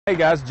Hey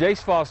guys,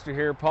 Jace Foster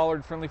here,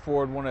 Pollard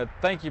Ford. Want to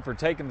thank you for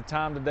taking the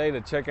time today to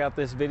check out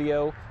this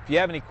video. If you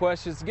have any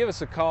questions, give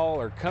us a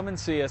call or come and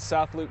see us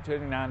South Loop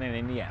 29 in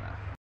Indiana.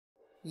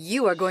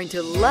 You are going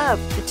to love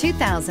the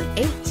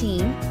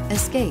 2018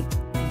 Escape.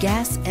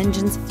 Gas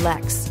engines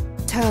flex,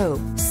 tow,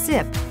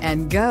 sip,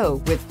 and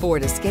go with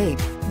Ford Escape.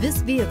 This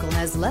vehicle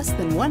has less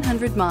than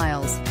 100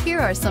 miles. Here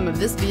are some of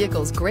this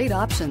vehicle's great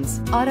options: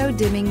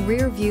 auto-dimming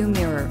rear view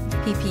mirror,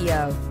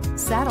 PPO,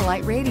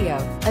 satellite radio,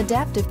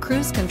 adaptive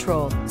cruise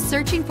control.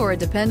 Searching for a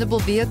dependable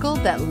vehicle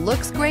that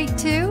looks great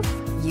too?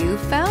 You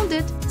found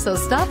it, so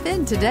stop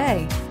in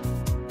today.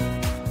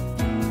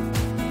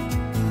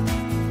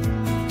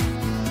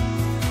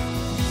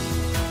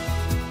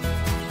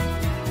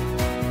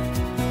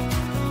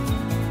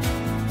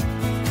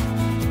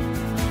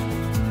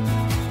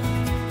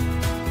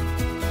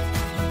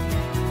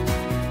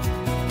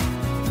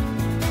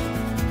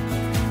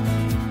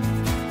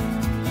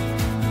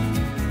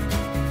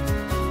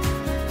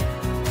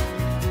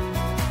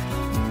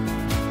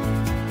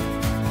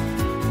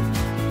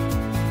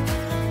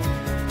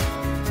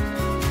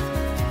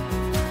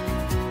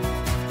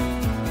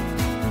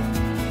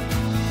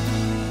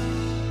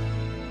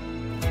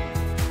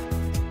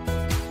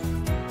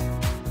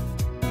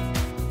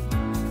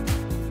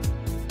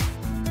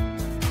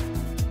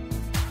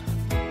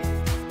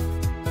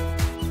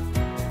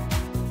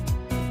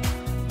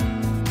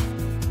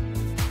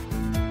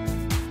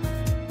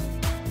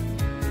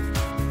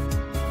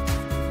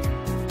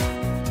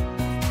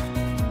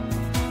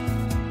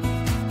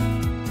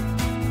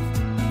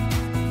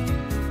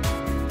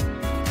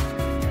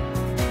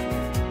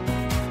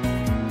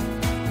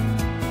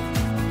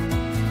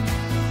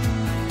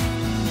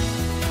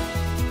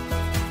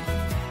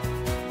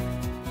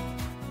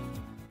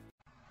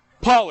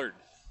 Pollard,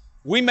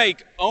 we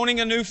make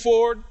owning a new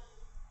Ford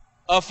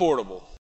affordable.